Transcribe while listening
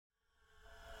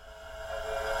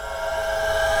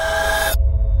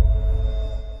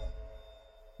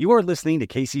You are listening to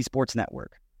KC Sports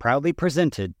Network, proudly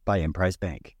presented by Emprise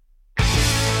Bank.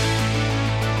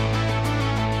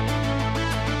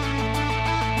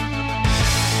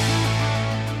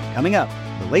 Coming up,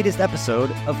 the latest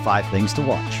episode of 5 Things to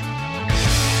Watch.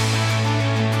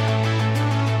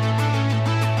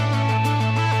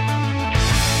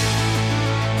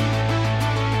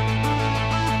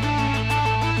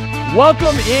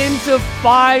 Welcome into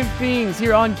 5 Things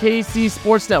here on KC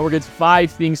Sports Network. It's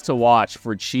 5 Things to Watch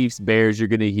for Chiefs Bears. You're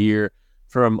going to hear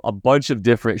from a bunch of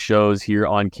different shows here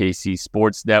on KC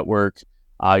Sports Network.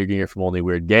 You're going to hear from Only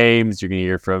Weird Games. You're going to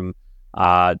hear from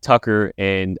Tucker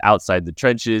and Outside the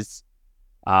Trenches.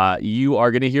 You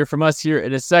are going to hear from us here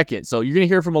in a second. So you're going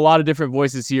to hear from a lot of different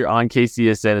voices here on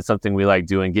KCSN. It's something we like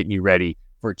doing, getting you ready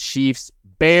for Chiefs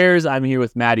Bears. I'm here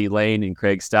with Maddie Lane and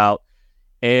Craig Stout.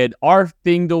 And our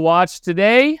thing to watch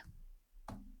today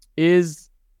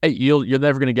is, you're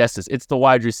never going to guess this. It's the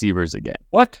wide receivers again.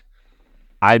 What?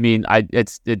 I mean,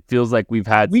 it feels like we've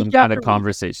had some kind of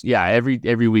conversation. Yeah,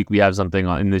 every week we have something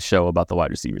in this show about the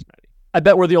wide receivers, Maddie. I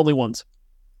bet we're the only ones.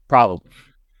 Probably.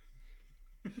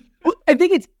 I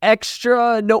think it's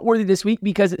extra noteworthy this week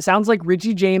because it sounds like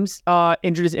Richie James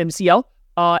injured his MCL,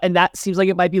 and that seems like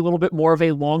it might be a little bit more of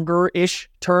a longer-ish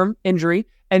term injury.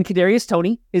 And Kadarius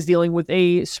Toney is dealing with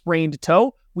a sprained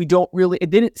toe. It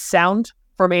didn't sound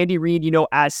from Andy Reid,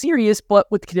 as serious, but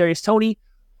with Kadarius Toney,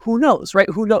 who knows, right?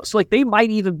 Who knows? So they might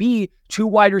even be 2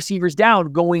 wide receivers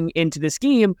down going into this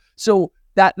game. So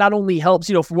that not only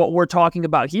helps, for what we're talking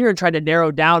about here and trying to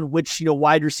narrow down which,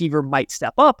 wide receiver might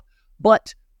step up,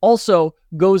 but also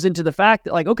goes into the fact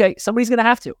that, okay, somebody's going to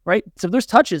have to, right? So there's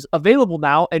touches available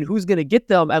now, and who's going to get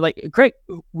them? And Craig,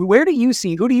 who do you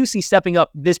see stepping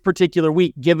up this particular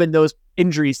week, given those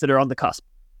injuries that are on the cusp?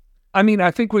 I mean,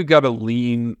 I think we've got to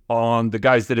lean on the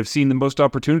guys that have seen the most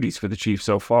opportunities for the Chiefs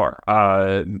so far.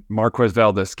 Marquez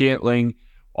Valdes-Scantling,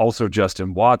 also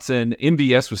Justin Watson.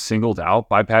 MVS was singled out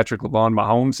by Patrick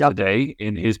Mahomes today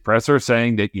in his presser,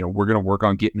 saying that, we're going to work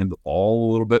on getting him the ball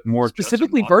a little bit more.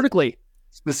 Specifically vertically.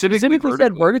 Specifically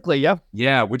said vertically, yeah.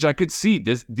 Yeah, which I could see.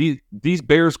 These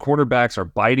Bears cornerbacks are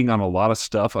biting on a lot of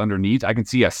stuff underneath. I can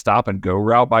see a stop-and-go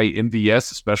route by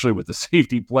MVS, especially with the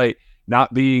safety play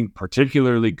not being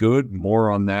particularly good. More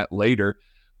on that later.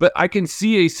 But I can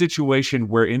see a situation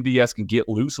where MVS can get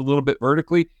loose a little bit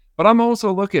vertically. But I'm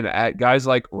also looking at guys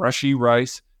like Rashee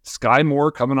Rice, Sky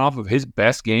Moore coming off of his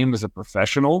best game as a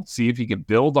professional, see if he can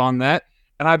build on that.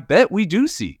 And I bet we do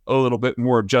see a little bit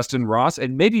more of Justin Ross,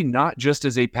 and maybe not just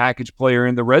as a package player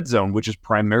in the red zone, which has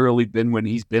primarily been when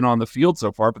he's been on the field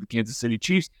so far for the Kansas City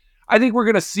Chiefs. I think we're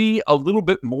going to see a little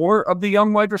bit more of the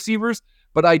young wide receivers,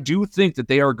 but I do think that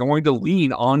they are going to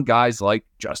lean on guys like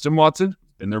Justin Watson,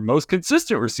 been their most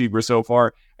consistent receiver so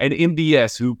far, and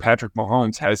MVS, who Patrick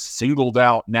Mahomes has singled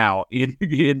out now in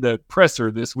the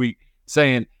presser this week,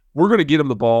 saying, we're going to get him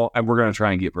the ball, and we're going to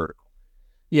try and get vertical.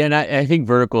 Yeah, and I think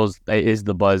vertical is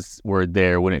the buzzword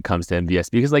there when it comes to MVS,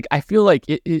 because I feel like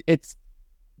it's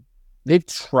they've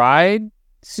tried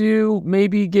to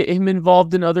maybe get him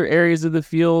involved in other areas of the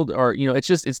field, or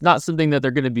it's not something that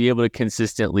they're going to be able to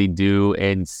consistently do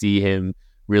and see him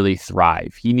really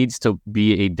thrive. He needs to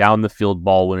be a down the field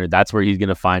ball winner. That's where he's going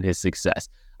to find his success.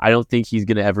 I don't think he's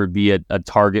going to ever be a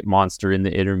target monster in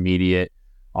the intermediate.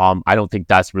 I don't think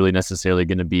that's really necessarily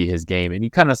going to be his game. And you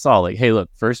kind of saw hey, look,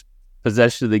 first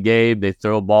possession of the game, they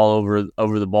throw a ball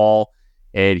over the ball,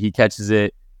 and he catches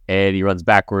it, and he runs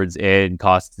backwards and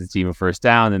costs the team a first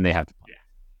down, and they have to play.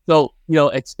 So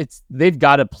it's they've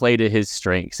got to play to his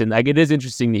strengths, and it is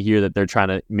interesting to hear that they're trying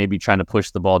to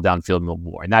push the ball downfield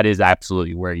more, and that is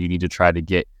absolutely where you need to try to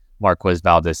get Marquez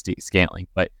Valdes-Scantling.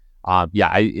 But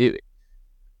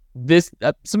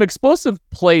some explosive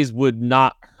plays would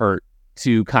not hurt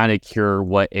to kind of cure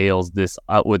what ails this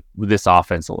with this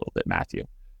offense a little bit, Matthew.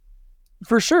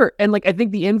 For sure. And I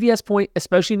think the MVS point,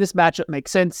 especially in this matchup,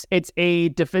 makes sense. It's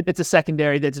a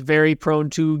secondary that's very prone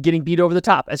to getting beat over the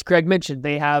top. As Craig mentioned,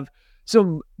 they have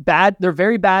they're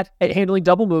very bad at handling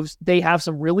double moves. They have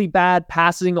some really bad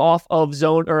passing off of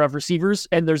zone or of receivers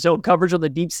and their zone coverage on the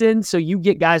deep end. So you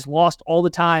get guys lost all the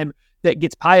time that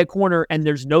gets by a corner and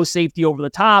there's no safety over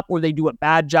the top, or they do a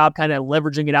bad job kind of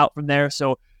leveraging it out from there.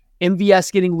 So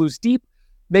MVS getting loose deep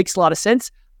makes a lot of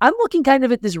sense. I'm looking kind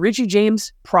of at this Richie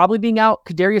James probably being out,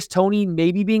 Kadarius Toney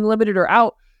maybe being limited or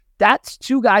out. That's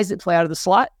 2 guys that play out of the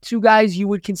slot, 2 guys you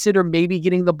would consider maybe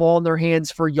getting the ball in their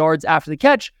hands for yards after the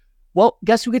catch. Well,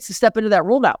 guess who gets to step into that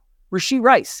role now? Rashee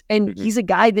Rice. And he's a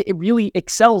guy that really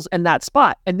excels in that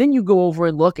spot. And then you go over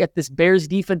and look at this Bears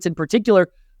defense in particular.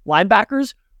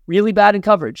 Linebackers, really bad in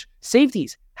coverage.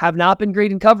 Safeties have not been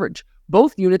great in coverage.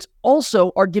 both units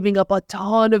also are giving up a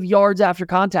ton of yards after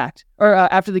contact or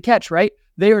after the catch, right?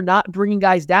 They are not bringing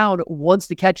guys down once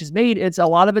the catch is made. A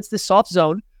lot of it's the soft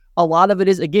zone. A lot of it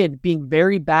is, again, being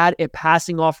very bad at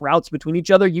passing off routes between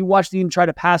each other. You watch them try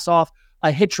to pass off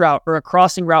a hitch route or a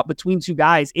crossing route between two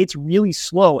guys. It's really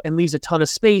slow and leaves a ton of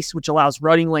space, which allows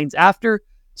running lanes after.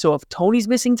 So if Tony's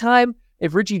missing time,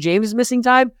 if Richie James is missing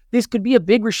time, this could be a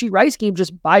big Rashee Rice game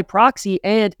just by proxy,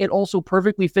 and it also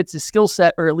perfectly fits his skill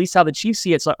set, or at least how the Chiefs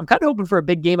see it. So I'm kind of hoping for a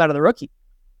big game out of the rookie.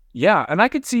 Yeah, and I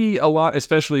could see a lot,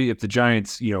 especially if the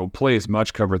Giants, play as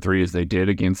much cover 3 as they did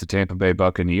against the Tampa Bay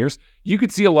Buccaneers. You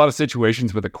could see a lot of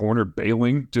situations with a corner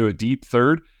bailing to a deep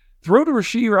third. Throw to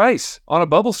Rashee Rice on a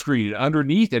bubble screen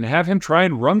underneath and have him try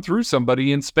and run through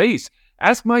somebody in space.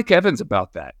 Ask Mike Evans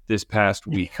about that this past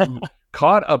week.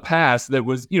 Caught a pass that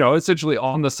was, essentially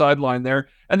on the sideline there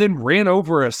and then ran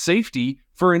over a safety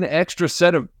for an extra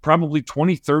set of probably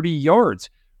 20, 30 yards.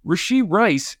 Rashee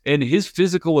Rice and his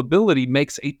physical ability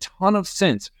makes a ton of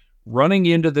sense running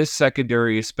into this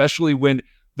secondary, especially when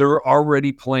they're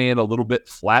already playing a little bit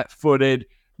flat-footed,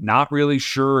 not really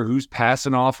sure who's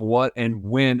passing off what and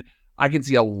when. I can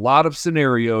see a lot of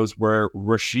scenarios where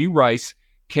Rashee Rice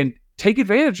can take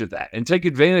advantage of that and take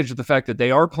advantage of the fact that they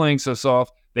are playing so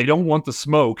soft. They don't want the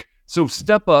smoke. So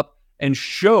step up and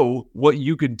show what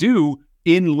you could do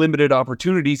in limited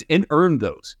opportunities and earn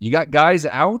those. You got guys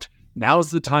out.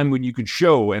 Now's the time when you can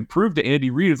show and prove to Andy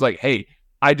Reid, it's like, hey,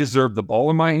 I deserve the ball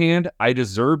in my hand. I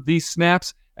deserve these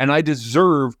snaps, and I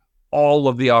deserve all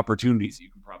of the opportunities you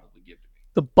can probably give to me.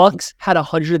 The Bucs had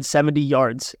 170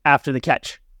 yards after the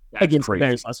catch against crazy. the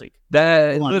Bears last week.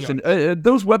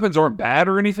 Those weapons aren't bad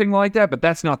or anything like that, but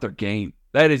that's not their game.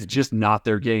 That is just not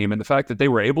their game. And the fact that they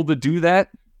were able to do that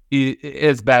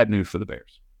is bad news for the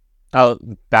Bears. Oh,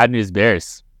 bad news,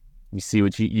 Bears. You see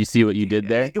what you did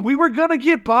there? We were gonna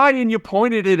get by, and you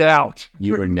pointed it out.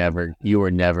 You were never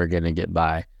gonna get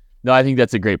by. No, I think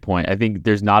that's a great point. I think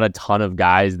there's not a ton of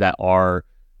guys that are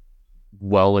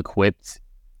well equipped,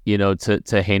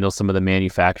 to handle some of the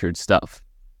manufactured stuff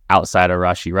outside of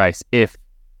Rashee Rice. If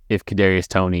Kadarius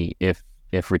Toney, if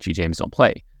Richie James don't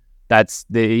play,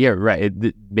 right.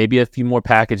 Maybe a few more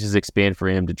packages expand for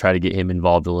him to try to get him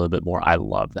involved a little bit more. I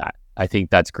love that. I think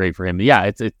that's great for him.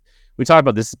 Yeah, we talk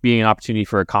about this being an opportunity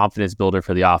for a confidence builder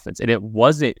for the offense, and it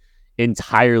wasn't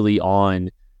entirely on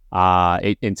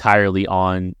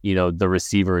the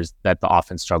receivers that the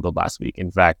offense struggled last week.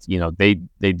 In fact,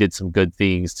 they did some good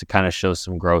things to kind of show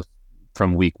some growth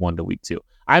from week 1 to week 2.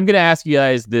 I'm going to ask you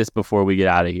guys this before we get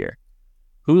out of here: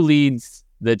 who leads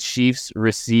the Chiefs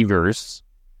receivers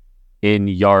in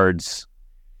yards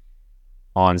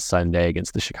on Sunday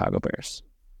against the Chicago Bears?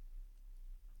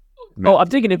 Oh, I'm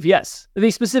taking MVS.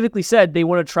 They specifically said they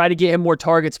want to try to get him more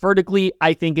targets vertically.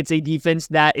 I think it's a defense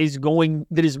that is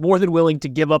more than willing to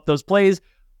give up those plays.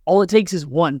 All it takes is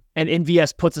one, and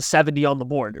MVS puts a 70 on the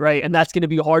board, right? And that's going to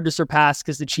be hard to surpass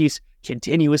because the Chiefs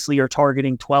continuously are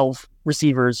targeting 12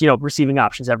 receivers, receiving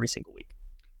options every single week.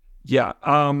 Yeah,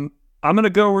 I'm going to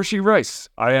go Rashee Rice.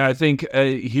 I think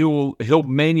he'll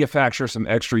manufacture some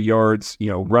extra yards,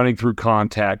 running through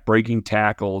contact, breaking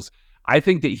tackles. I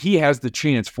think that he has the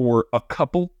chance for a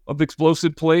couple of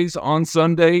explosive plays on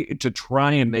Sunday to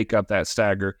try and make up that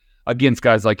stagger against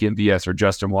guys like MVS or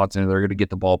Justin Watson. They're going to get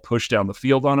the ball pushed down the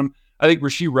field on him. I think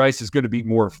Rashee Rice is going to be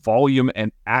more volume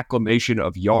and acclimation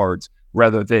of yards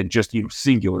rather than just,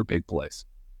 singular big plays.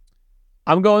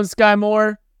 I'm going Sky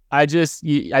Moore. I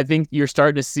think you're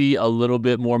starting to see a little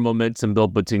bit more momentum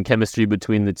built between chemistry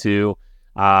between the two.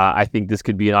 I think this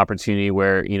could be an opportunity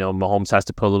where, Mahomes has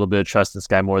to put a little bit of trust in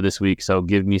Sky Moore this week. So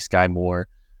give me Sky Moore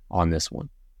on this one.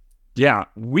 Yeah,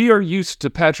 we are used to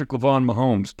Patrick LaVon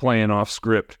Mahomes playing off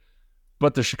script,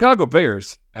 but the Chicago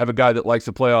Bears have a guy that likes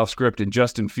to play off script in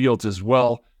Justin Fields as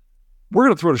well. We're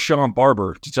going to throw to Sean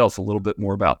Barber to tell us a little bit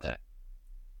more about that.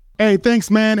 Hey, thanks,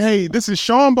 man. Hey, this is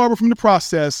Sean Barber from The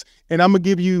Process, and I'm going to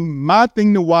give you my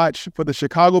thing to watch for the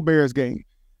Chicago Bears game.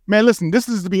 Man, listen, this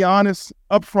is, to be honest,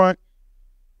 up front,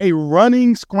 a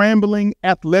running, scrambling,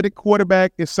 athletic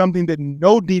quarterback is something that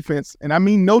no defense, and I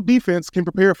mean no defense, can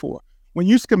prepare for. When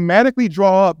you schematically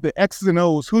draw up the X's and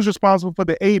O's, who's responsible for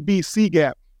the A, B, C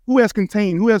gap, who has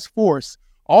contain, who has force,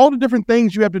 all the different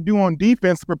things you have to do on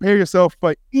defense to prepare yourself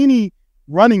for any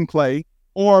running play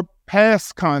or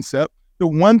pass concept, the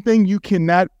one thing you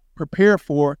cannot prepare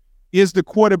for is the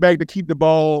quarterback to keep the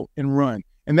ball and run.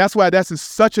 And that's why that's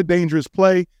such a dangerous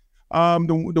play.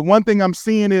 The one thing I'm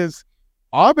seeing is,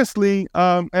 obviously,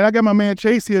 and I got my man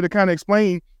Chase here to kind of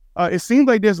explain, it seems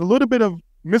like there's a little bit of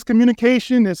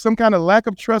miscommunication. There's some kind of lack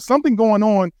of trust, something going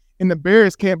on in the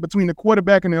Bears camp between the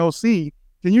quarterback and the OC.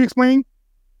 Can you explain?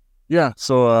 Yeah.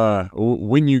 So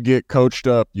when you get coached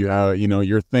up,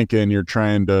 you're thinking, you're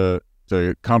trying to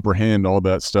comprehend all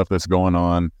that stuff that's going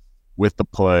on with the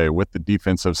play, with the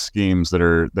defensive schemes that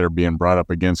are being brought up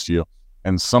against you.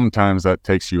 And sometimes that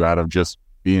takes you out of just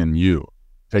being you,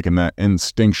 taking that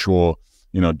instinctual,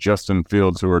 Justin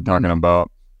Fields, who we're talking about,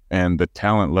 and the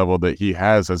talent level that he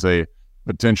has as a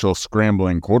potential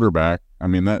scrambling quarterback. I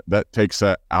mean, that takes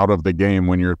that out of the game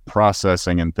when you're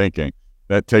processing and thinking.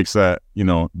 That takes that,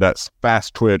 that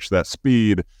fast twitch, that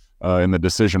speed in the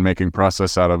decision-making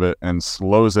process out of it and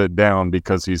slows it down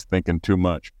because he's thinking too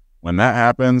much. When that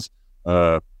happens,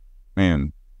 Bears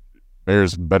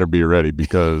better be ready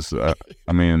because,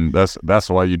 that's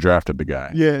why you drafted the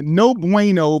guy. Yeah, no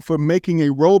bueno for making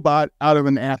a robot out of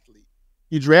an athlete.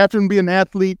 You draft him to be an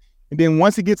athlete, and then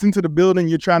once he gets into the building,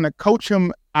 you're trying to coach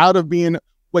him out of being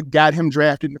what got him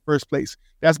drafted in the first place.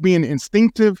 That's being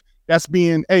instinctive. That's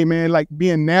being,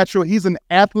 being natural. He's an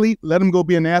athlete. Let him go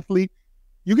be an athlete.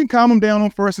 You can calm him down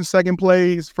on first and second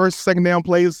down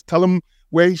plays, tell him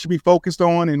where he should be focused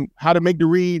on and how to make the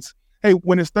reads. Hey,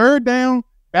 when it's third down,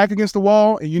 back against the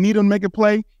wall, and you need him to make a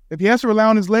play, if he has to rely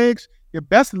on his legs, you're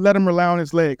best to let him rely on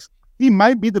his legs. He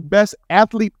might be the best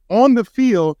athlete on the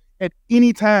field at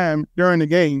any time during the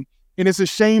game, and it's a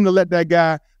shame to let that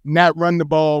guy not run the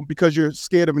ball because you're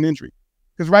scared of an injury.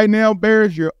 Because right now,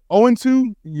 Bears, you're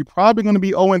 0-2. You're probably going to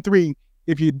be 0-3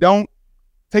 if you don't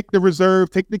take the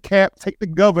reserve, take the cap, take the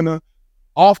governor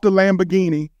off the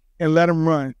Lamborghini and let him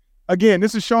run. Again,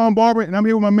 this is Sean Barber, and I'm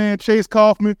here with my man Chase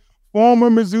Kaufman,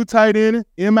 former Mizzou tight end,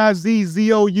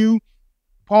 MIZZOU,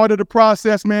 part of the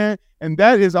process, man. And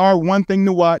that is our one thing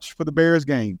to watch for the Bears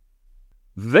game.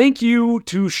 Thank you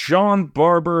to Sean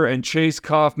Barber and Chase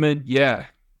Kaufman. Yeah,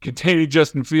 containing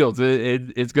Justin Fields.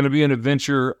 It's going to be an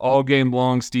adventure all game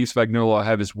long. Steve Spagnuolo will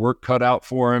have his work cut out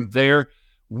for him there.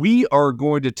 We are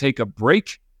going to take a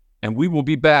break, and we will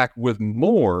be back with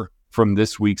more from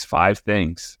this week's 5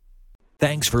 Things.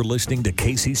 Thanks for listening to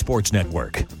KC Sports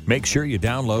Network. Make sure you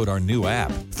download our new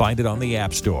app. Find it on the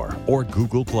App Store or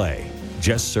Google Play.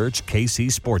 Just search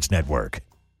KC Sports Network.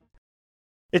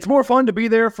 It's more fun to be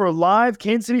there for live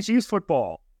Kansas City Chiefs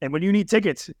football. And when you need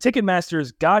tickets,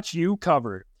 Ticketmaster's got you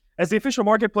covered. As the official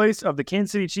marketplace of the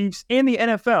Kansas City Chiefs and the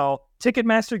NFL,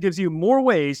 Ticketmaster gives you more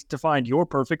ways to find your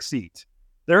perfect seat.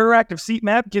 Their interactive seat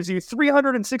map gives you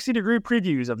 360-degree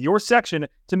previews of your section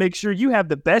to make sure you have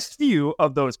the best view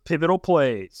of those pivotal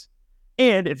plays.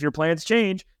 And if your plans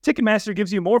change, Ticketmaster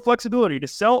gives you more flexibility to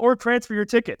sell or transfer your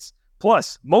tickets.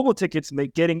 Plus, mobile tickets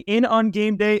make getting in on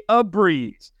game day a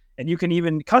breeze. And you can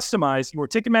even customize your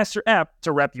Ticketmaster app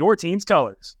to rep your team's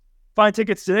colors. Find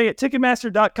tickets today at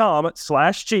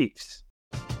Ticketmaster.com/Chiefs.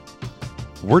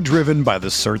 We're driven by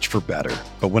the search for better.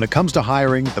 But when it comes to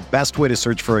hiring, the best way to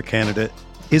search for a candidate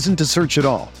isn't to search at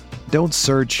all. Don't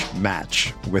search,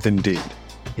 match with Indeed.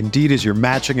 Indeed is your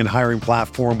matching and hiring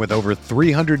platform with over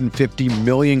 350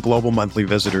 million global monthly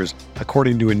visitors,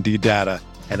 according to Indeed data,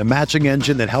 and a matching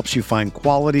engine that helps you find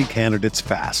quality candidates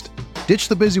fast. Ditch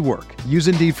the busy work. Use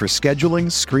Indeed for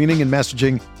scheduling, screening, and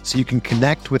messaging so you can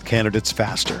connect with candidates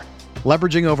faster.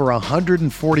 Leveraging over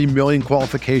 140 million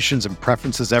qualifications and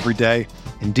preferences every day,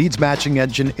 Indeed's matching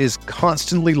engine is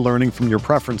constantly learning from your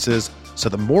preferences, so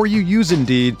the more you use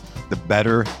Indeed, the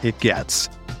better it gets.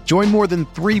 Join more than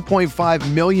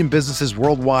 3.5 million businesses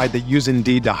worldwide that use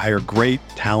Indeed to hire great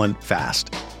talent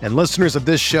fast. And listeners of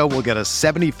this show will get a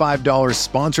 $75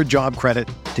 sponsored job credit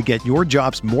to get your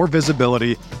jobs more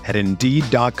visibility at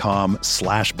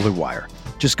Indeed.com/Blue Wire.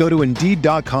 Just go to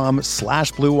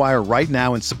Indeed.com/Blue Wire right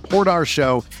now and support our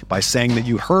show by saying that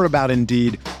you heard about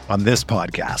Indeed on this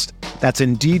podcast. That's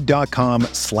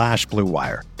Indeed.com/Blue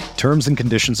Wire. Terms and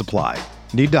conditions apply.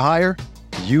 Need to hire?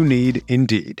 You need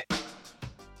Indeed.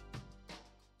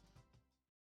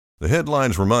 The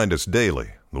headlines remind us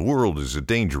daily the world is a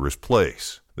dangerous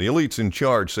place. The elites in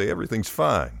charge say everything's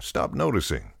fine, stop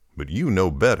noticing. But you know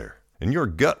better. And your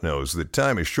gut knows that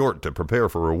time is short to prepare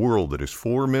for a world that is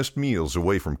 4 missed meals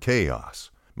away from chaos.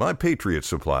 My Patriot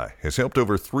Supply has helped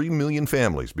over 3 million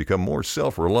families become more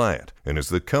self-reliant and is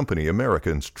the company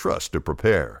Americans trust to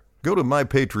prepare. Go to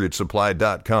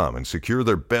MyPatriotSupply.com and secure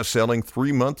their best-selling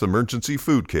 3-month emergency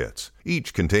food kits.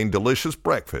 Each contain delicious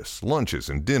breakfasts, lunches,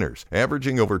 and dinners,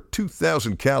 averaging over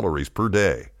 2,000 calories per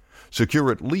day.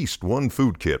 Secure at least 1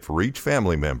 food kit for each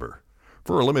family member.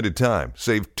 For a limited time,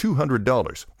 save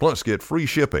 $200, plus get free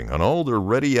shipping on all their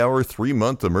Ready Hour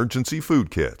 3-month emergency food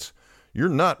kits. You're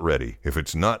not ready if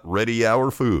it's not Ready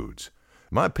Hour Foods.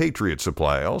 My Patriot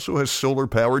Supply also has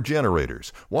solar-powered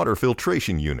generators, water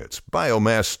filtration units,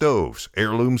 biomass stoves,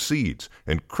 heirloom seeds,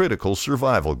 and critical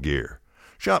survival gear.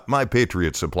 Shop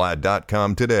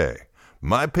MyPatriotSupply.com today.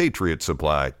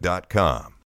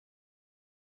 mypatriotsupply.com.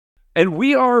 And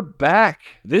we are back.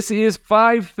 This is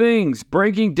 5 Things,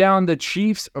 breaking down the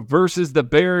Chiefs versus the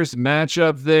Bears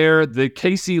matchup there. The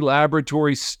KC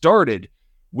Laboratory started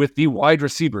with the wide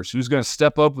receivers. Who's going to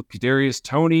step up with Kadarius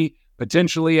Toney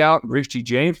potentially out, Richie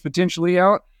James potentially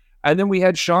out. And then we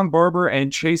had Sean Barber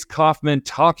and Chase Kaufman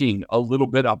talking a little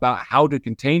bit about how to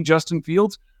contain Justin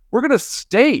Fields. We're going to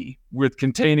stay with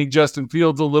containing Justin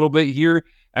Fields a little bit here,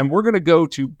 and we're going to go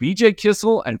to BJ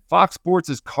Kissel and Fox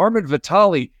Sports' Carmen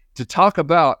Vitale to talk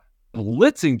about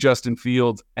blitzing Justin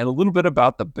Fields and a little bit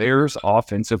about the Bears'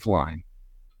 offensive line.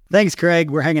 Thanks, Craig.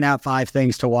 We're hanging out 5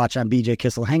 Things to Watch on BJ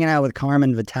Kissel, hanging out with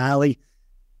Carmen Vitale,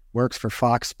 works for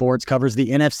Fox Sports, covers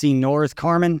the NFC North.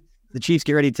 Carmen, the Chiefs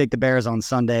get ready to take the Bears on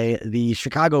Sunday. The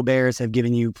Chicago Bears have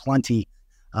given you plenty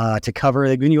to cover.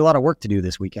 They've given you a lot of work to do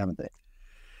this week, haven't they?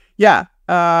 Yeah.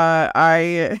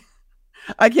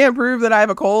 I can't prove that I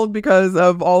have a cold because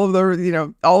of all of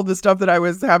the stuff that I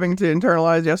was having to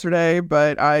internalize yesterday,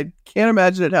 but I can't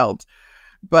imagine it helped.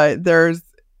 But there's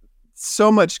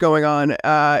so much going on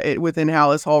within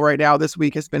Halas Hall right now. This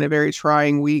week has been a very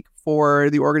trying week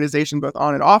for the organization, both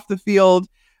on and off the field.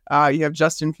 You have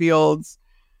Justin Fields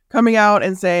coming out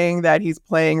and saying that he's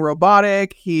playing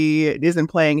robotic. He isn't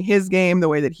playing his game the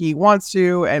way that he wants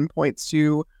to, and points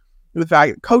to the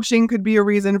fact that coaching could be a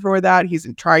reason for that. He's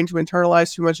trying to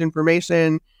internalize too much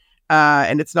information,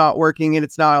 and it's not working, and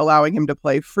it's not allowing him to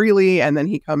play freely. And then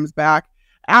he comes back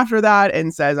after that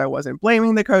and says, I wasn't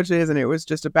blaming the coaches, and it was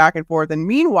just a back and forth. And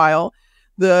meanwhile,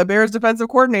 the Bears defensive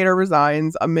coordinator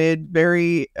resigns amid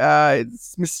very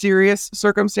mysterious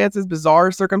circumstances,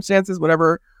 bizarre circumstances,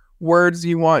 whatever words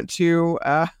you want to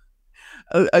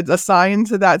assign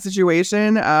to that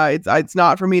situation. It's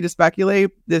not for me to speculate.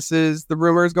 This is the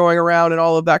rumors going around and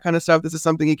all of that kind of stuff. This is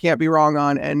something you can't be wrong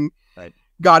on, and right.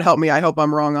 God help me, I hope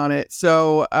I'm wrong on it.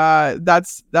 So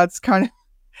that's kind of,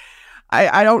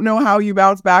 I don't know how you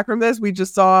bounce back from this. We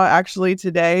just saw actually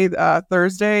today,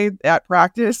 Thursday at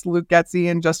practice, Luke Getsy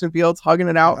and Justin Fields hugging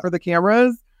it out for the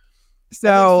cameras.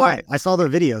 So I saw their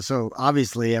video, so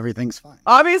obviously everything's fine.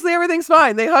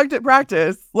 They hugged at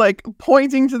practice, like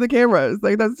pointing to the cameras.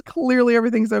 Like that's clearly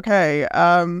everything's okay.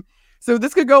 So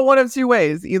this could go one of 2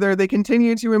 ways. Either they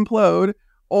continue to implode,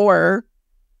 or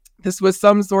this was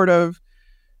some sort of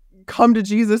come to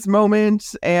Jesus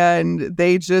moment, and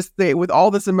they with all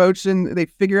this emotion, they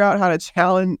figure out how to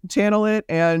channel it,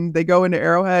 and they go into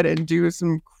Arrowhead and do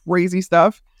some crazy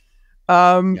stuff.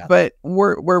 But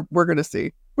we're gonna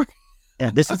see.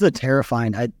 Yeah, this is a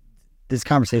terrifying. This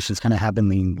conversation is kind of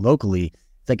happening locally.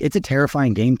 It's like it's a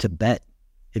terrifying game to bet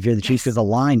if you're the Chiefs, because the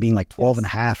line being like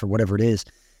 12.5 or whatever it is.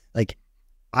 Like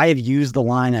I have used the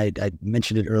line. I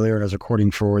mentioned it earlier when I was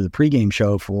recording for the pregame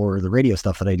show for the radio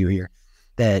stuff that I do here.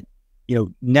 That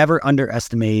never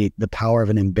underestimate the power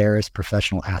of an embarrassed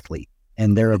professional athlete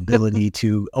and their ability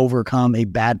to overcome a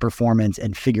bad performance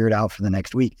and figure it out for the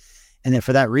next week. And then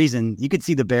for that reason, you could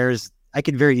see the Bears. I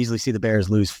could very easily see the Bears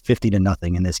lose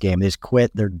 50-0 in this game. They just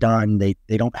quit. They're done. They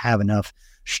don't have enough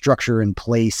structure in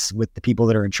place with the people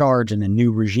that are in charge and a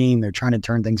new regime. They're trying to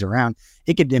turn things around.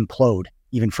 It could implode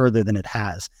even further than it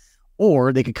has.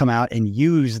 Or they could come out and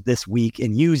use this week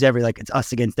and use it's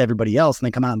us against everybody else, and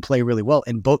they come out and play really well.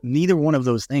 And neither one of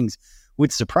those things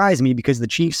would surprise me, because the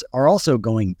Chiefs are also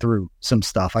going through some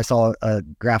stuff. I saw a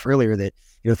graph earlier that,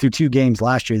 through 2 games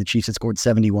last year, the Chiefs had scored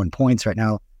 71 points. Right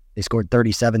now, they scored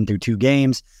 37 through 2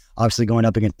 games. Obviously, going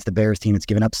up against the Bears team, it's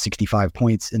given up 65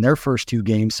 points in their first 2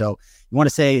 games. So you want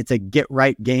to say it's a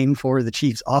get-right game for the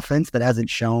Chiefs offense that hasn't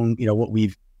shown, what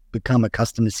we've become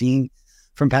accustomed to seeing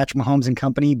from Patrick Mahomes and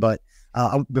company. But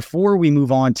before we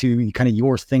move on to kind of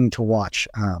your thing to watch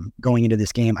going into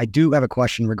this game, I do have a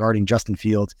question regarding Justin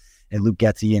Fields and Luke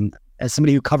Getsy. And as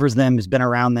somebody who covers them, has been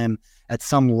around them at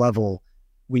some level,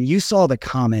 when you saw the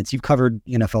comments, you've covered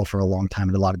NFL for a long time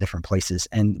in a lot of different places.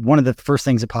 And one of the first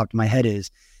things that popped in my head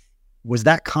was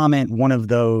that comment one of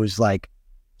those like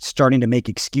starting to make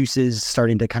excuses,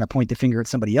 starting to kind of point the finger at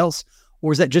somebody else?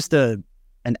 Or is that just an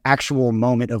actual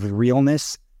moment of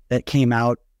realness that came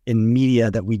out in media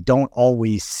that we don't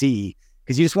always see?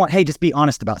 Because you just want, hey, just be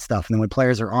honest about stuff. And then when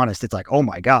players are honest, it's like, oh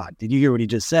my God, did you hear what he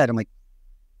just said? I'm like,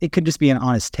 it could just be an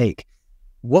honest take.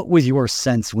 What was your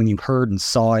sense when you heard and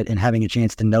saw it and having a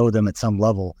chance to know them at some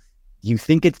level? Do you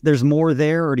think there's more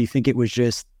there, or do you think it was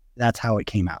just that's how it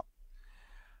came out?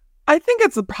 I think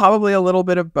it's probably a little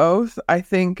bit of both. I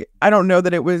don't know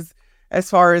that it was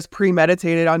as far as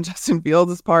premeditated on Justin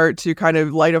Fields' part to kind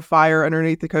of light a fire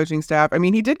underneath the coaching staff. I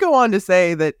mean, he did go on to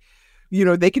say that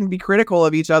they can be critical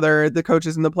of each other, the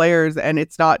coaches and the players, and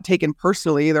it's not taken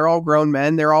personally. They're all grown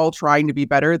men. They're all trying to be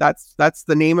better. That's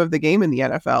the name of the game in the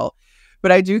NFL.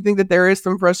 But I do think that there is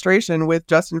some frustration with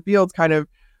Justin Fields kind of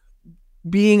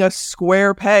being a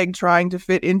square peg trying to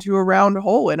fit into a round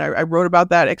hole. And I wrote about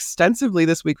that extensively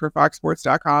this week for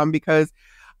FoxSports.com, because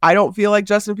I don't feel like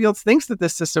Justin Fields thinks that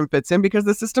this system fits him, because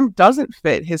the system doesn't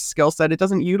fit his skill set. It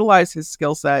doesn't utilize his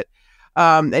skill set.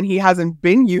 And he hasn't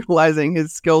been utilizing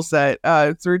his skill set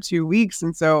through 2 weeks.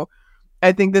 And so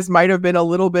I think this might have been a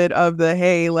little bit of the,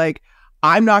 hey, like,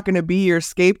 I'm not going to be your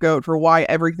scapegoat for why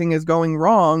everything is going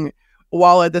wrong,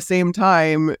 while at the same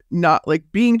time not like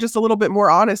being just a little bit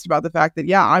more honest about the fact that,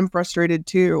 yeah, I'm frustrated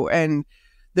too. And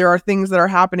there are things that are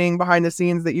happening behind the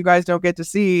scenes that you guys don't get to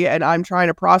see. And I'm trying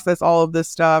to process all of this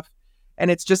stuff, and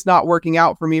it's just not working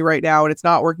out for me right now. And it's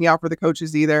not working out for the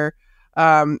coaches either.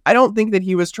 I don't think that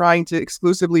he was trying to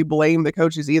exclusively blame the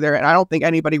coaches either. And I don't think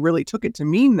anybody really took it to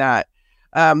mean that.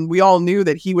 We all knew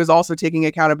that he was also taking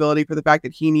accountability for the fact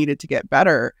that he needed to get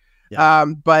better. Yeah.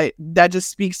 But that just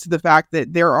speaks to the fact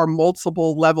that there are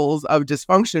multiple levels of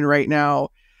dysfunction right now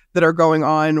that are going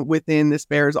on within this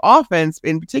Bears offense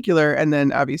in particular, and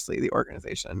then obviously the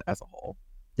organization as a whole.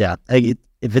 Yeah.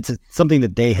 If it's something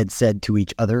that they had said to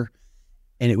each other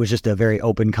and it was just a very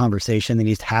open conversation, and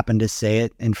he just happened to say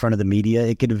it in front of the media,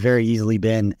 it could have very easily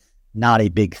been not a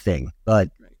big thing, but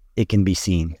it can be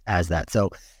seen as that. So,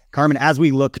 Carmen, as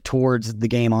we look towards the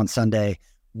game on Sunday,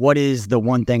 what is the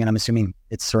one thing, and I'm assuming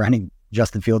it's surrounding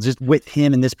Justin Fields, just with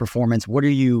him in this performance, what are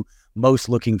you most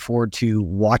looking forward to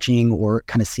watching or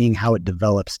kind of seeing how it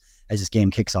develops as this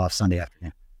game kicks off Sunday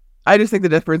afternoon? I just think the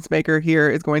difference maker here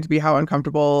is going to be how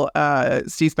uncomfortable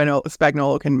Steve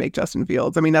Spagnuolo can make Justin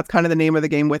Fields. I mean, that's kind of the name of the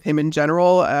game with him in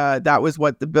general. That was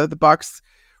what the Bucs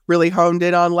really honed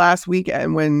in on last week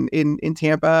and when in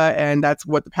Tampa, and that's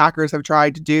what the Packers have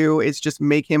tried to do, is just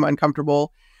make him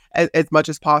uncomfortable as much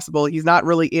as possible. He's not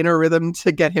really in a rhythm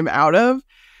to get him out of.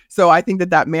 So I think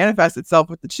that manifests itself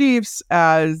with the Chiefs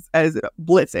as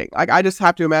blitzing. Like, I just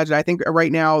have to imagine, I think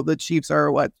right now the Chiefs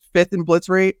are fifth in blitz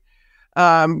rate,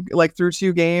 like through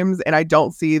 2 games. And I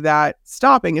don't see that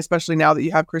stopping, especially now that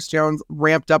you have Chris Jones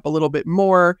ramped up a little bit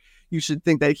more. You should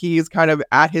think that he's kind of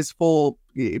at his full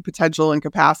potential and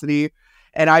capacity.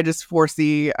 And I just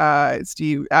foresee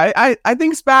Steve. I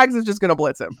think Spags is just going to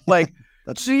blitz him. Like,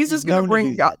 he's just going to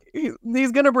bring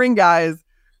he's going to bring guys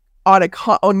on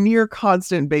a near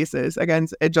constant basis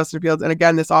against Justin Fields. And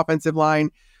again, this offensive line,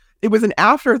 it was an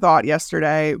afterthought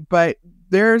yesterday, but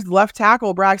there's left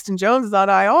tackle Braxton Jones is on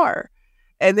IR,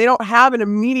 and they don't have an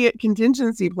immediate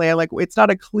contingency plan. Like, it's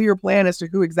not a clear plan as to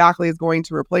who exactly is going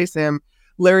to replace him.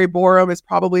 Larry Borom is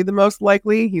probably the most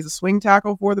likely. He's a swing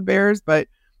tackle for the Bears, but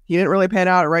he didn't really pan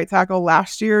out at right tackle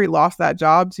last year. He lost that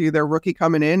job to their rookie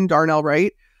coming in, Darnell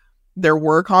Wright. There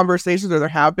were conversations, or there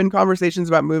have been conversations,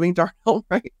 about moving Darnell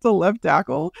Wright to left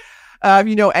tackle. If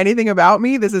you know anything about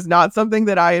me, this is not something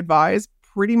that I advise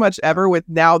pretty much ever, with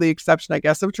now the exception, I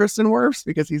guess, of Tristan Wirfs,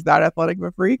 because he's that athletic of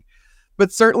a freak,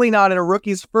 but certainly not in a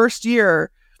rookie's first year.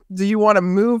 Do you want to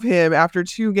move him after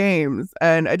 2 games?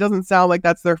 And it doesn't sound like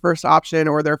that's their first option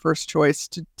or their first choice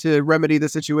to remedy the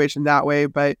situation that way.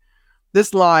 But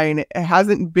this line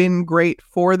hasn't been great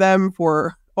for them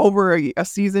for over a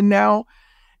season now.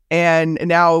 And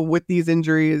now with these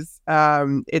injuries,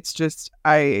 it's just,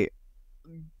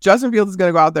 Justin Fields is going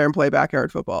to go out there and play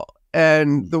backyard football.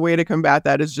 And the way to combat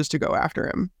that is just to go after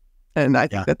him. And I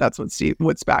think that's what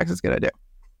Spags is going to do.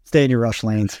 Stay in your rush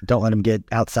lanes. Don't let him get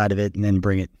outside of it, and then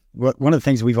bring it. One of the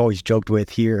things we've always joked with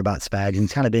here about Spags, and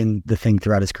it's kind of been the thing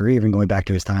throughout his career, even going back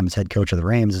to his time as head coach of the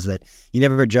Rams, is that you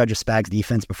never judge a Spags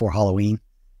defense before Halloween,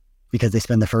 because they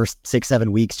spend the first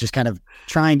 6-7 weeks just kind of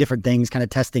trying different things, kind of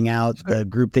testing out the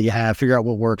group that you have, figure out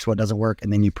what works, what doesn't work,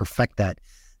 and then you perfect that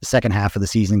the second half of the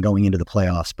season going into the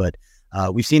playoffs. But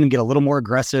we've seen him get a little more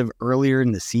aggressive earlier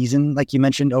in the season, like you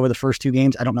mentioned, over the first 2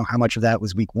 games. I don't know how much of that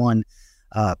was week 1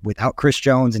 without Chris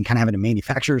Jones and kind of having to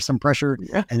manufacture some pressure.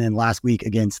 Yeah. And then last week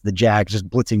against the Jags, just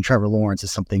blitzing Trevor Lawrence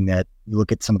is something that you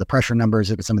look at some of the pressure numbers,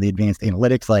 look at some of the advanced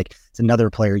analytics, like it's another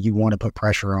player you want to put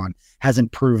pressure on.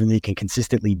 Hasn't proven that he can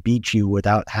consistently beat you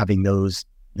without having those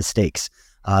mistakes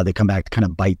that come back to kind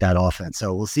of bite that offense.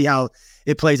 So we'll see how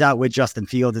it plays out with Justin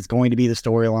Fields. It's going to be the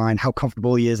storyline, how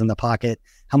comfortable he is in the pocket,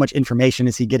 how much information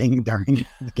is he getting during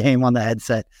the game on the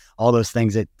headset, all those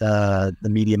things that the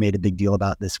media made a big deal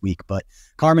about this week. But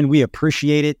Carmen, we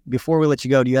appreciate it. Before we let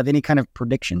you go, do you have any kind of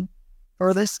prediction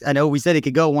for this? I know we said it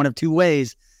could go one of 2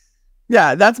 ways.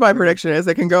 Yeah, that's my prediction, is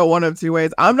it can go one of 2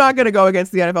 ways. I'm not going to go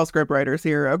against the NFL scriptwriters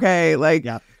here, okay? Like,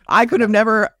 I could have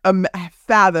never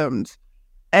fathomed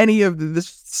any of the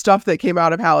stuff that came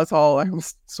out of Hallis Hall, I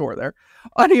almost swore there,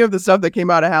 any of the stuff that came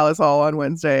out of Hallis Hall on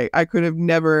Wednesday, I could have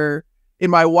never, in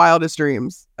my wildest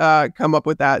dreams, come up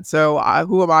with that. So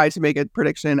who am I to make a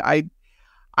prediction?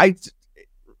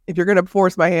 If you're going to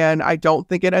force my hand, I don't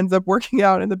think it ends up working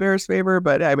out in the Bears' favor,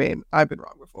 but I mean, I've been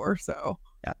wrong before, so.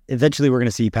 Yeah, eventually we're going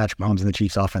to see Patrick Mahomes and the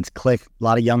Chiefs offense click. A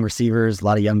lot of young receivers, a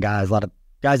lot of young guys, a lot of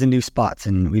guys in new spots.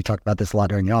 And we've talked about this a lot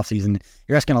during the offseason.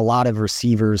 You're asking a lot of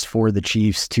receivers for the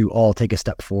Chiefs to all take a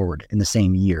step forward in the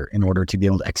same year in order to be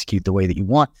able to execute the way that you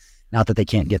want. Not that they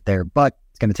can't get there, but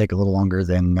it's going to take a little longer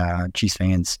than Chiefs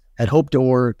fans had hoped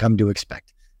or come to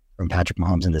expect from Patrick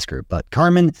Mahomes in this group. But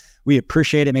Carmen, we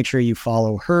appreciate it. Make sure you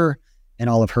follow her and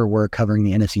all of her work covering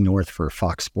the NFC North for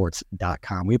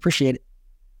foxsports.com. We appreciate it.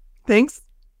 Thanks.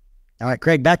 All right,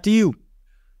 Craig, back to you.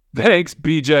 Thanks,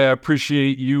 BJ. I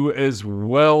appreciate you as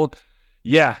well.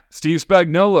 Yeah, Steve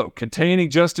Spagnuolo containing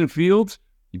Justin Fields.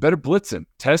 You better blitz him.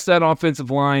 Test that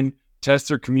offensive line. Test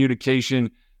their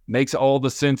communication. Makes all the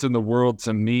sense in the world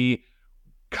to me.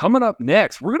 Coming up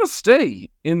next, we're going to stay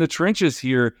in the trenches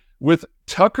here with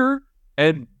Tucker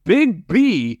and Big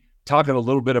B talking a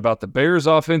little bit about the Bears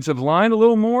offensive line a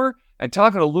little more and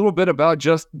talking a little bit about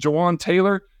just Jawaan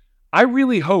Taylor. I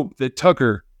really hope that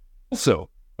Tucker also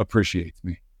appreciates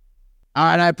me. All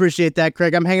right, I appreciate that,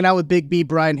 Craig. I'm hanging out with Big B,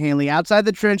 Brian Hanley, outside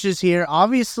the trenches here.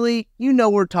 Obviously, you know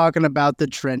we're talking about the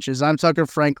trenches. I'm Tucker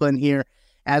Franklin here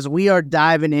as we are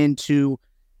diving into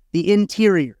the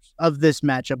interiors of this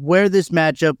matchup, where this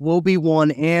matchup will be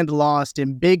won and lost.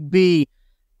 And Big B,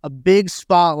 a big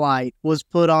spotlight was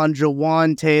put on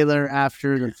Jawaan Taylor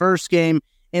after the first game.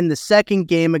 In the second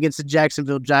game against the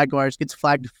Jacksonville Jaguars, gets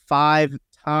flagged 5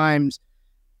 times.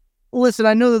 Listen,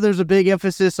 I know that there's a big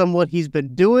emphasis on what he's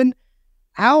been doing.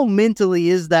 How mentally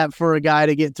is that for a guy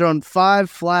to get thrown 5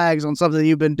 flags on something that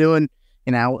you've been doing?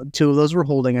 2 of those were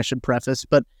holding, I should preface.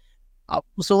 But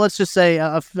so let's just say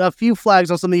a few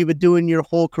flags on something you've been doing your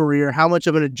whole career. How much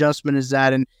of an adjustment is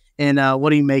that? And what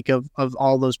do you make of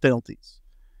all those penalties?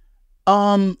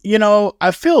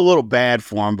 I feel a little bad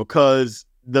for him because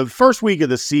the first week of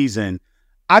the season,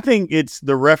 I think it's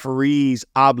the referee's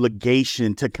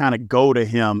obligation to kind of go to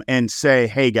him and say,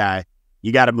 hey, guy,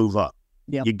 you got to move up.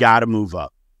 Yep. You got to move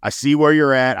up. I see where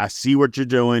you're at. I see what you're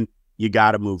doing. You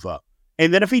got to move up.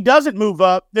 And then if he doesn't move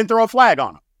up, then throw a flag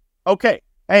on him. Okay.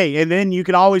 Hey, and then you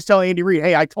can always tell Andy Reid,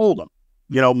 hey, I told him,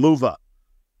 move up.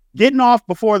 Getting off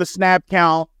before the snap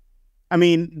count, I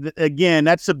mean, again,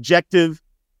 that's subjective.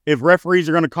 If referees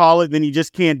are going to call it, then you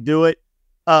just can't do it.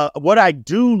 What I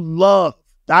do love,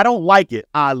 I don't like it.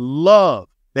 I love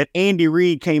that Andy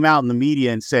Reid came out in the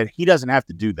media and said he doesn't have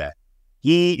to do that.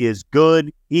 He is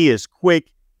good. He is quick.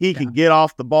 He can get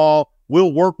off the ball.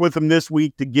 We'll work with him this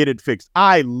week to get it fixed.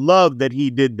 I love that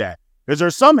he did that because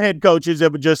there's some head coaches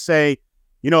that would just say,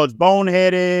 it's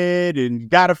boneheaded and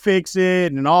got to fix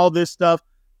it and all this stuff.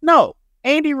 No,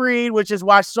 Andy Reid, which is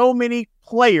why so many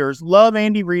players love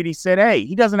Andy Reid. He said, hey,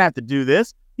 he doesn't have to do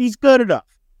this. He's good enough.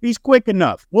 He's quick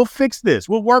enough. We'll fix this.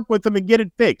 We'll work with him and get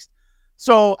it fixed.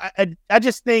 So I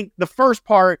just think the first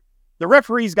part, the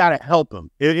referees got to help him.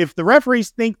 If the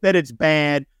referees think that it's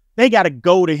bad, they got to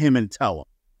go to him and tell him.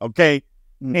 Okay.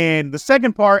 Mm-hmm. And the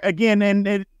second part, again,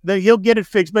 he'll get it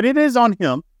fixed, but it is on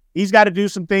him. He's got to do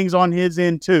some things on his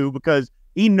end too, because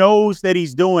he knows that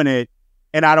he's doing it.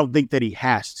 And I don't think that he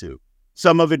has to.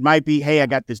 Some of it might be, hey, I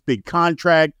got this big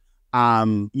contract.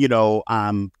 I'm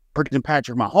protecting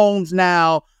Patrick Mahomes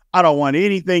now. I don't want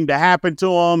anything to happen to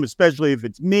him, especially if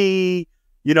it's me.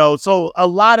 So a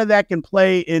lot of that can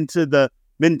play into the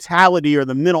mentality or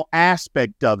the mental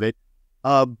aspect of it.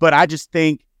 But I just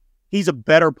think he's a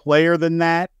better player than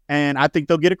that, and I think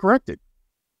they'll get it corrected.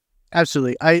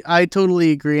 Absolutely. I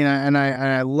totally agree, and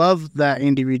I love that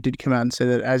Andy Reid did come out and say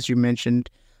that, as you mentioned,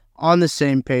 on the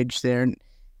same page there. And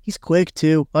he's quick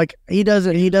too. Like he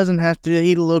doesn't have to.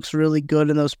 He looks really good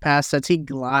in those pass sets. He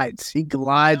glides in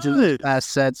those pass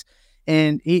sets,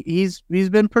 and he's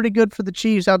been pretty good for the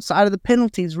Chiefs outside of the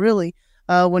penalties. Really,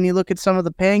 when you look at some of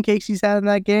the pancakes he's had in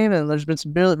that game, and there's been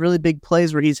some really big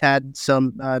plays where he's had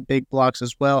some big blocks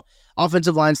as well.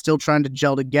 Offensive line still trying to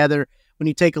gel together. When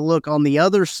you take a look on the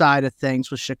other side of things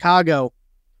with Chicago,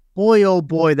 boy, oh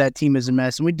boy, that team is a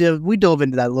mess. And we dove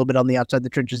into that a little bit on the Outside the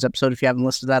Trenches episode if you haven't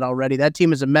listened to that already. That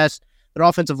team is a mess. Their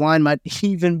offensive line might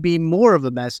even be more of a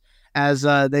mess as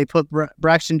they put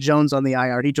Braxton Jones on the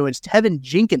IR. He joins Tevin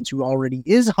Jenkins, who already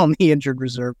is on the injured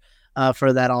reserve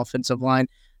for that offensive line.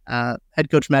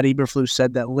 Head coach Matt Eberflus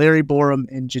said that Larry Borum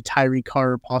and Jatiri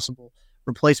Carr are possible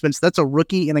replacements. That's a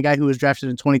rookie and a guy who was drafted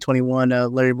in 2021,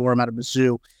 Larry Borum out of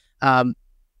Mizzou.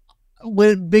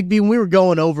 When we were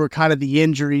going over kind of the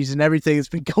injuries and everything that's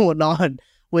been going on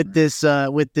with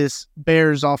this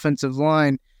Bears offensive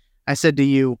line, I said to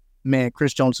you, man,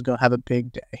 Chris Jones is going to have a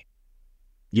big day.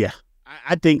 Yeah,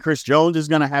 I think Chris Jones is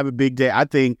going to have a big day. I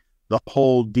think the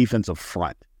whole defensive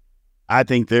front, I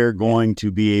think they're going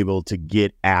to be able to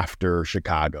get after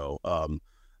Chicago.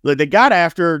 They got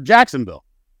after Jacksonville,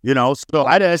 so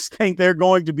I just think they're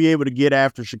going to be able to get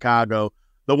after Chicago.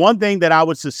 The one thing that I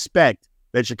would suspect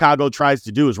that Chicago tries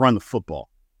to do is run the football,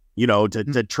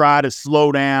 to try to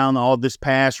slow down all this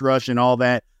pass rush and all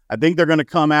that. I think they're going to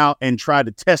come out and try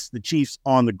to test the Chiefs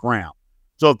on the ground.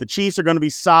 So if the Chiefs are going to be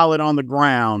solid on the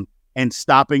ground and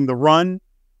stopping the run,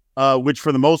 which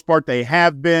for the most part they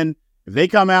have been, if they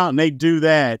come out and they do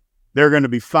that, they're going to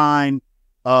be fine.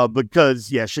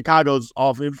 Because Chicago's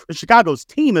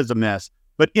team is a mess,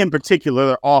 but in particular,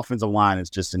 their offensive line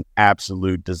is just an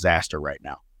absolute disaster right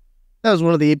now. That was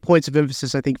one of the points of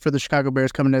emphasis, I think, for the Chicago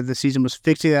Bears coming into the season, was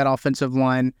fixing that offensive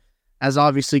line, as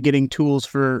obviously getting tools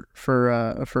for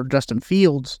Justin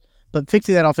Fields, but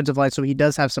fixing that offensive line so he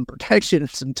does have some protection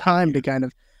and some time to kind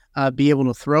of be able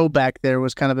to throw back there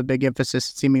was kind of a big emphasis,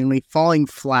 seemingly falling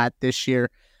flat this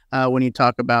year when you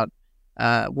talk about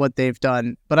what they've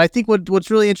done. But I think what's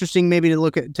really interesting maybe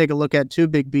to take a look at too,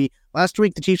 Big B, last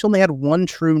week the Chiefs only had one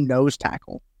true nose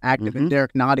tackle active in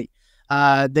Derek Nottie.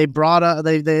 They've got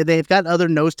other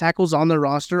nose tackles on their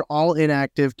roster, all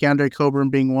inactive, Keandre Coburn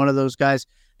being one of those guys.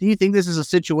 Do you think this is a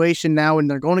situation now when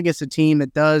they're going against a team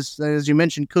that does, as you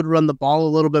mentioned, could run the ball a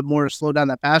little bit more to slow down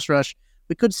that pass rush?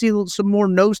 We could see some more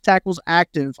nose tackles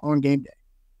active on game day.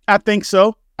 I think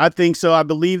so. I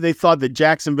believe they thought that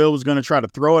Jacksonville was going to try to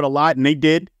throw it a lot, and they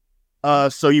did.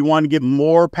 So you want to get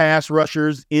more pass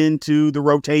rushers into the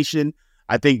rotation.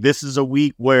 I think this is a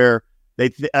week where they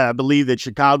believe that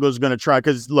Chicago's going to try,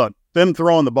 because, look, them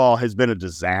throwing the ball has been a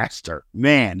disaster.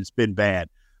 Man, it's been bad.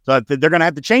 So they're going to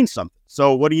have to change something.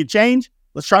 So what do you change?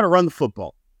 Let's try to run the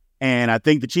football. And I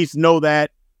think the Chiefs know that.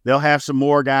 They'll have some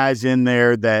more guys in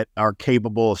there that are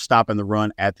capable of stopping the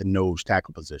run at the nose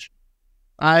tackle position.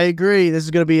 I agree. This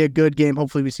is going to be a good game.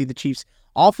 Hopefully we see the Chiefs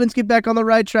offense get back on the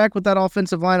right track with that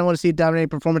offensive line. I want to see a dominating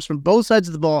performance from both sides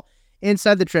of the ball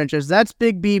inside the trenches. That's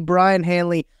Big B, Brian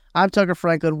Hanley. I'm Tucker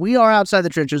Franklin. We are outside the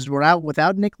trenches. We're out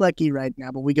without Nick Leckie right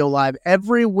now, but we go live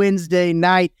every Wednesday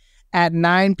night at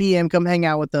 9 p.m. Come hang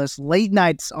out with us late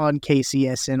nights on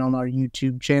KCSN on our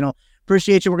YouTube channel.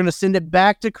 Appreciate you. We're going to send it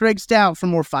back to Craig Stout for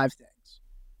more 5 things.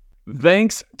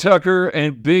 Thanks, Tucker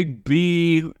and Big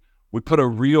B. We put a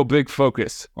real big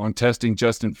focus on testing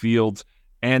Justin Fields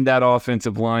and that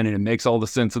offensive line, and it makes all the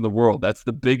sense in the world. That's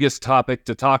the biggest topic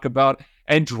to talk about,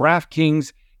 and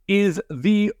DraftKings is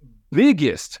the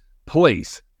biggest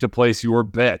place to place your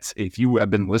bets if you have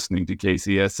been listening to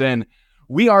KCSN.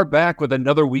 We are back with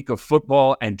another week of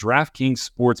football, and DraftKings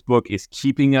Sportsbook is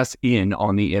keeping us in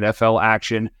on the NFL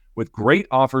action with great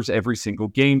offers every single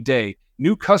game day.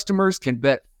 New customers can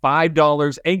bet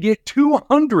 $5 and get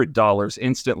 $200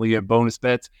 instantly in bonus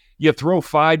bets. You throw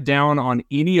 $5 down on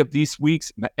any of this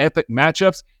week's epic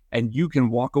matchups, and you can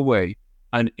walk away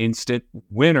an instant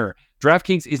winner.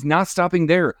 DraftKings is not stopping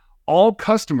there. All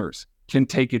customers can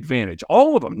take advantage.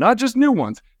 All of them, not just new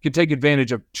ones, can take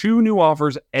advantage of 2 new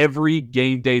offers every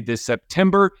game day this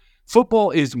September.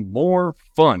 Football is more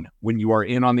fun when you are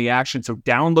in on the action, so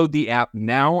download the app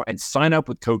now and sign up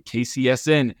with code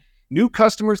KCSN. New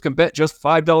customers can bet just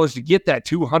 $5 to get that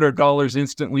 $200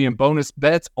 instantly in bonus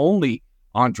bets only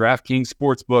on DraftKings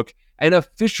Sportsbook, an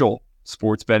official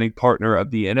sports betting partner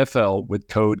of the NFL with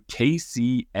code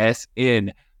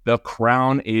KCSN. The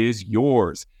crown is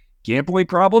yours. Gambling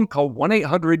problem? Call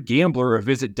 1-800-GAMBLER or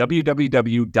visit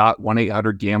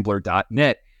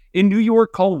www.1800gambler.net. In New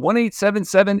York, call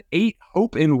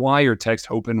 1-877-8-HOPE-NY or text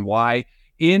HOPE-NY.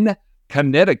 In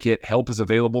Connecticut, help is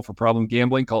available for problem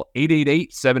gambling. Call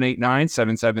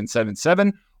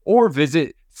 888-789-7777 or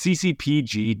visit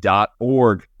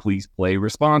ccpg.org. Please play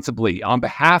responsibly. On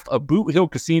behalf of Boot Hill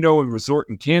Casino and Resort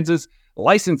in Kansas,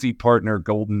 licensee partner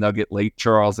Golden Nugget, Lake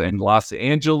Charles, and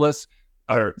Louisiana.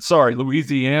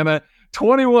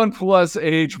 21 plus,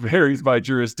 age varies by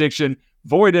jurisdiction.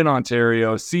 Void in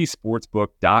Ontario. See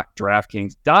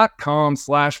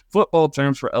sportsbook.draftkings.com/football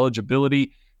terms for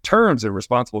eligibility, terms, and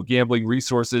responsible gambling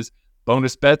resources.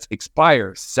 Bonus bets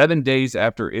expire 7 days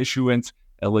after issuance.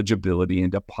 Eligibility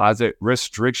and deposit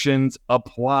restrictions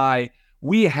apply.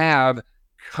 We have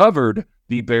covered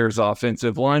the Bears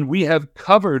offensive line. We have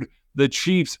covered the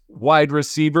Chiefs wide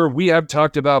receiver. We have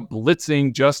talked about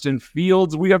blitzing Justin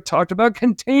Fields. We have talked about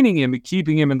containing him and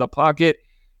keeping him in the pocket.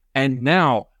 And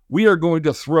now we are going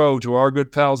to throw to our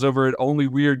good pals over at Only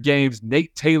Weird Games,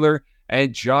 Nate Taylor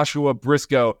and Joshua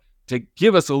Briscoe, to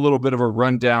give us a little bit of a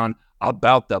rundown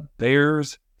about the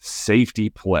Bears safety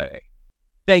play.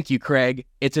 Thank you, Craig.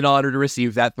 It's an honor to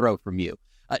receive that throw from you.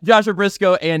 Joshua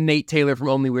Briscoe and Nate Taylor from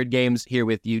Only Weird Games here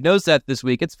with you. No Seth this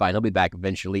week. It's fine. He'll be back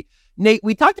eventually. Nate,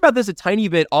 we talked about this a tiny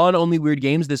bit on Only Weird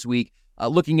Games this week,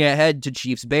 looking ahead to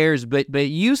Chiefs-Bears, but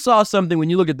you saw something when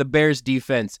you look at the Bears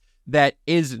defense that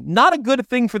is not a good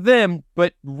thing for them,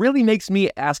 but really makes me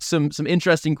ask some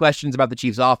interesting questions about the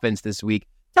Chiefs offense this week.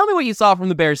 Tell me what you saw from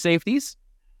the Bears safeties.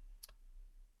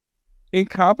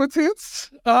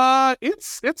 Incompetence?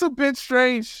 It's a bit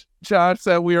strange, Josh,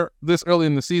 that we are this early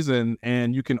in the season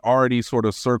and you can already sort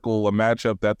of circle a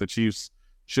matchup that the Chiefs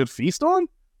should feast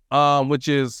on, which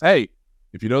is, hey,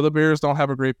 if you know the Bears don't have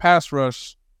a great pass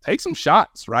rush, take some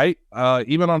shots, right?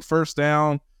 Even on first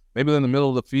down, maybe in the middle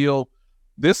of the field.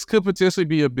 This could potentially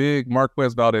be a big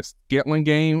Marquez Valdes-Scantling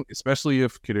game, especially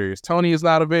if Kadarius Toney is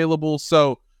not available.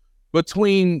 So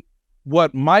between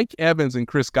what Mike Evans and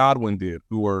Chris Godwin did,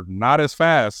 who are not as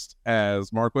fast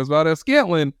as Marquez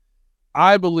Valdes-Scantling,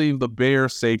 I believe the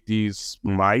Bears safeties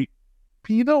might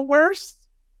be the worst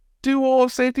duo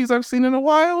of safeties I've seen in a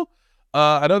while.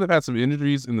 I know they've had some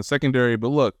injuries in the secondary, but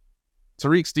look,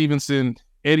 Tariq Stevenson,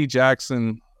 Eddie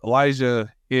Jackson,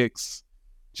 Elijah Hicks,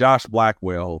 Josh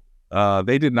Blackwell,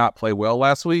 they did not play well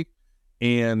last week.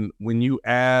 And when you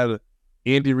add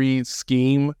Andy Reid's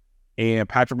scheme and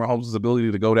Patrick Mahomes' ability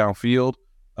to go downfield,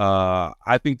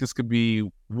 I think this could be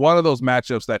one of those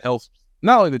matchups that helps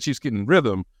not only the Chiefs get in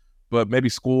rhythm, but maybe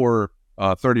score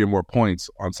 30 or more points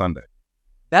on Sunday.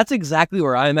 That's exactly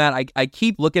where I'm at. I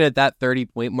keep looking at that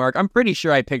 30-point mark. I'm pretty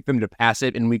sure I picked them to pass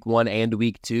it in week 1 and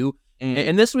week 2.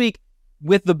 And this week,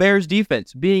 with the Bears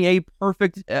defense being a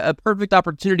perfect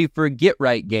opportunity for a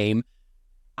get-right game,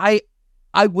 I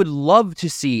would love to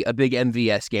see a big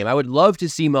MVS game. I would love to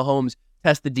see Mahomes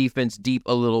test the defense deep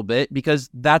a little bit, because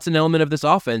that's an element of this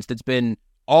offense that's been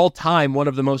all-time one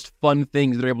of the most fun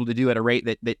things they're able to do at a rate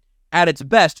that at its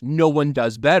best, no one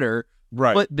does better.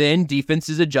 Right. But then defense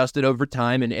is adjusted over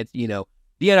time, and it's, the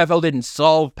NFL didn't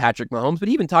solve Patrick Mahomes, but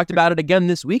he even talked about it again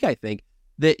this week, I think,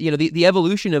 that, the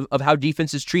evolution of how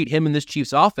defenses treat him in this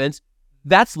Chiefs offense,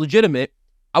 that's legitimate.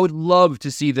 I would love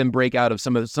to see them break out of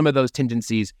some of those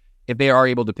tendencies if they are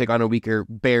able to pick on a weaker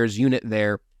Bears unit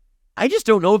there. I just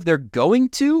don't know if they're going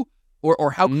to,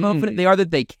 or how confident they are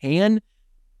that they can.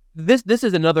 This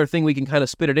is another thing we can kind of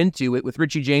spit it into with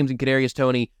Richie James and Kadarius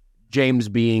Toney. James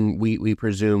being, we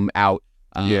presume, out,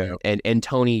 and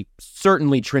Toney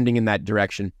certainly trending in that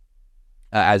direction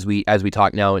as we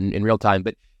talk now in real time.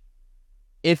 But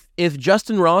if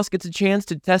Justin Ross gets a chance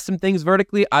to test some things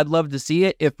vertically, I'd love to see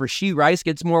it. If Rashee Rice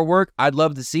gets more work, I'd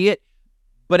love to see it.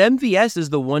 But MVS is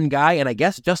the one guy, and I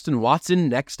guess Justin Watson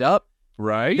next up.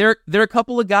 Right. There are a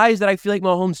couple of guys that I feel like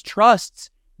Mahomes trusts,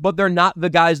 but they're not the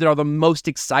guys that are the most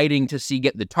exciting to see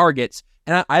get the targets.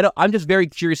 And I'm just very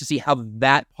curious to see how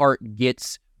that part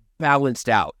gets balanced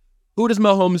out. Who does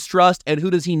Mahomes trust, and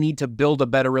who does he need to build a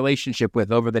better relationship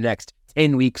with over the next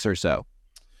 10 weeks or so?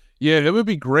 Yeah, it would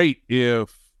be great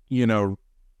if,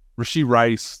 Rashee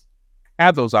Rice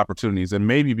had those opportunities, and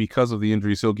maybe because of the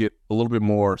injuries, he'll get a little bit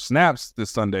more snaps this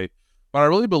Sunday. But I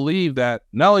really believe that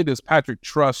not only does Patrick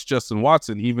trust Justin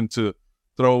Watson, even to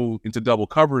throw into double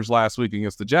coverage last week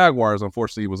against the Jaguars,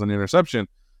 unfortunately it was an interception.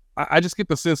 I just get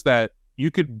the sense that you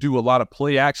could do a lot of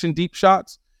play action deep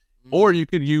shots, or you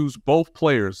could use both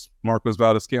players, Marquez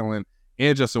Valdes-Scantling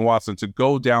and Justin Watson, to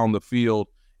go down the field.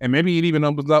 And maybe it even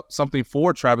opens up something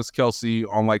for Travis Kelce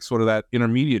on like sort of that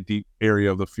intermediate deep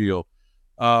area of the field.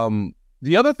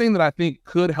 The other thing that I think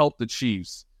could help the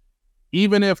Chiefs,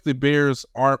 even if the Bears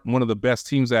aren't one of the best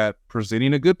teams at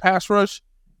presenting a good pass rush,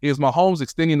 is Mahomes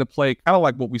extending the play, kind of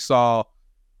like what we saw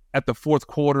at the fourth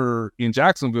quarter in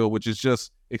Jacksonville, which is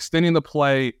just extending the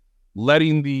play,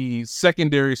 letting the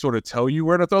secondary sort of tell you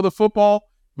where to throw the football.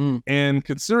 And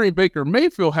considering Baker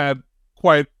Mayfield had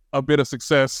quite a bit of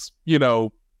success,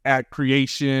 at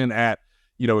creation, at,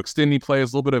 extending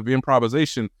plays, a little bit of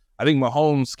improvisation, I think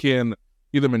Mahomes can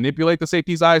either manipulate the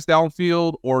safety's eyes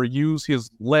downfield or use his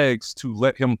legs to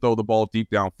let him throw the ball deep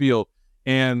downfield.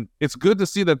 And it's good to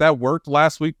see that worked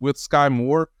last week with Sky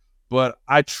Moore, but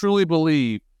I truly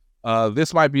believe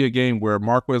this might be a game where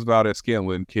Marquez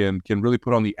Valdes-Scantling can really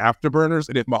put on the afterburners.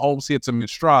 And if Mahomes hits him in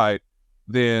stride,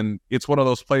 then it's one of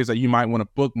those plays that you might want to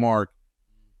bookmark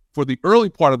for the early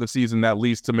part of the season that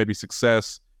leads to maybe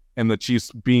success and the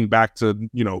Chiefs being back to,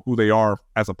 who they are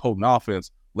as a potent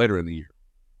offense later in the year.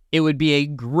 It would be a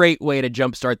great way to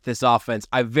jumpstart this offense.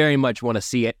 I very much want to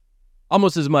see it,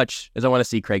 almost as much as I want to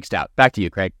see Craig Stout. Back to you,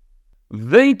 Craig.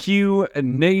 Thank you,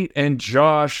 Nate and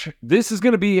Josh. This is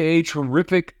going to be a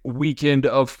terrific weekend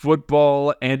of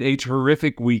football and a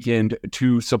terrific weekend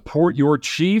to support your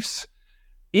Chiefs.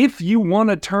 If you want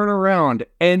to turn around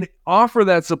and offer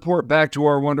that support back to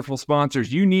our wonderful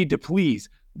sponsors, you need to please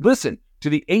listen to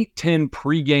the 810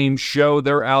 pregame show.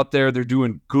 They're out there. They're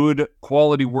doing good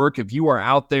quality work. If you are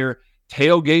out there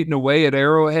tailgating away at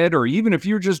Arrowhead, or even if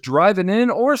you're just driving in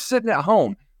or sitting at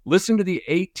home, listen to the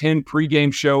 810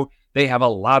 pregame show. They have a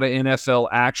lot of NFL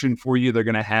action for you. They're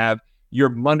going to have your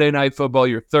Monday Night Football,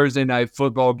 your Thursday Night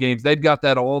Football games. They've got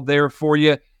that all there for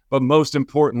you. But most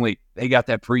importantly, they got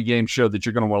that pregame show that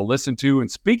you're going to want to listen to.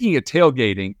 And speaking of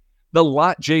tailgating, the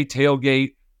Lot J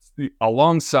tailgate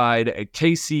alongside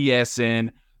KCSN,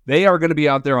 they are going to be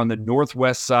out there on the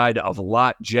northwest side of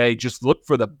Lot J. Just look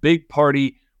for the big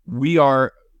party. We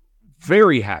are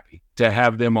very happy to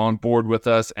have them on board with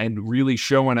us and really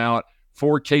showing out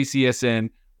for KCSN.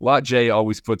 Lot J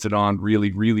always puts it on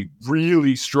really, really,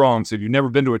 really strong. So if you've never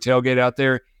been to a tailgate out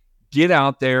there, get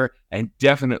out there and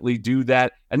definitely do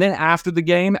that. And then after the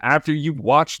game, after you've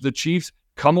watched the Chiefs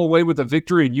come away with a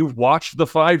victory and you've watched the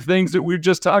 5 things that we've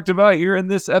just talked about here in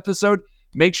this episode,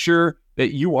 make sure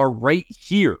that you are right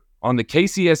here on the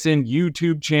KCSN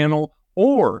YouTube channel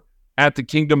or at the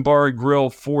Kingdom Bar and Grill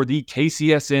for the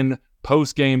KCSN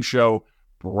post-game show,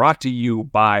 brought to you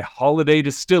by Holiday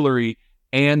Distillery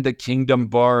and the Kingdom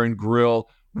Bar and Grill.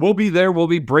 We'll be there. We'll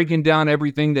be breaking down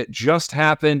everything that just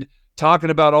happened, talking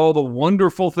about all the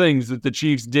wonderful things that the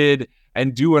Chiefs did,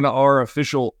 and doing our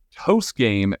official toast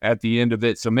game at the end of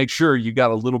it. So make sure you got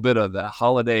a little bit of the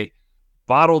Holiday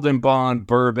Bottled in Bond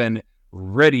bourbon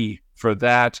ready for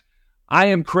that. I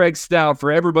am Craig Stout.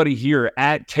 For everybody here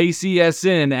at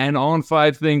KCSN and on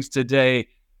 5 Things Today,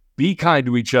 be kind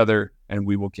to each other, and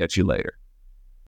we will catch you later.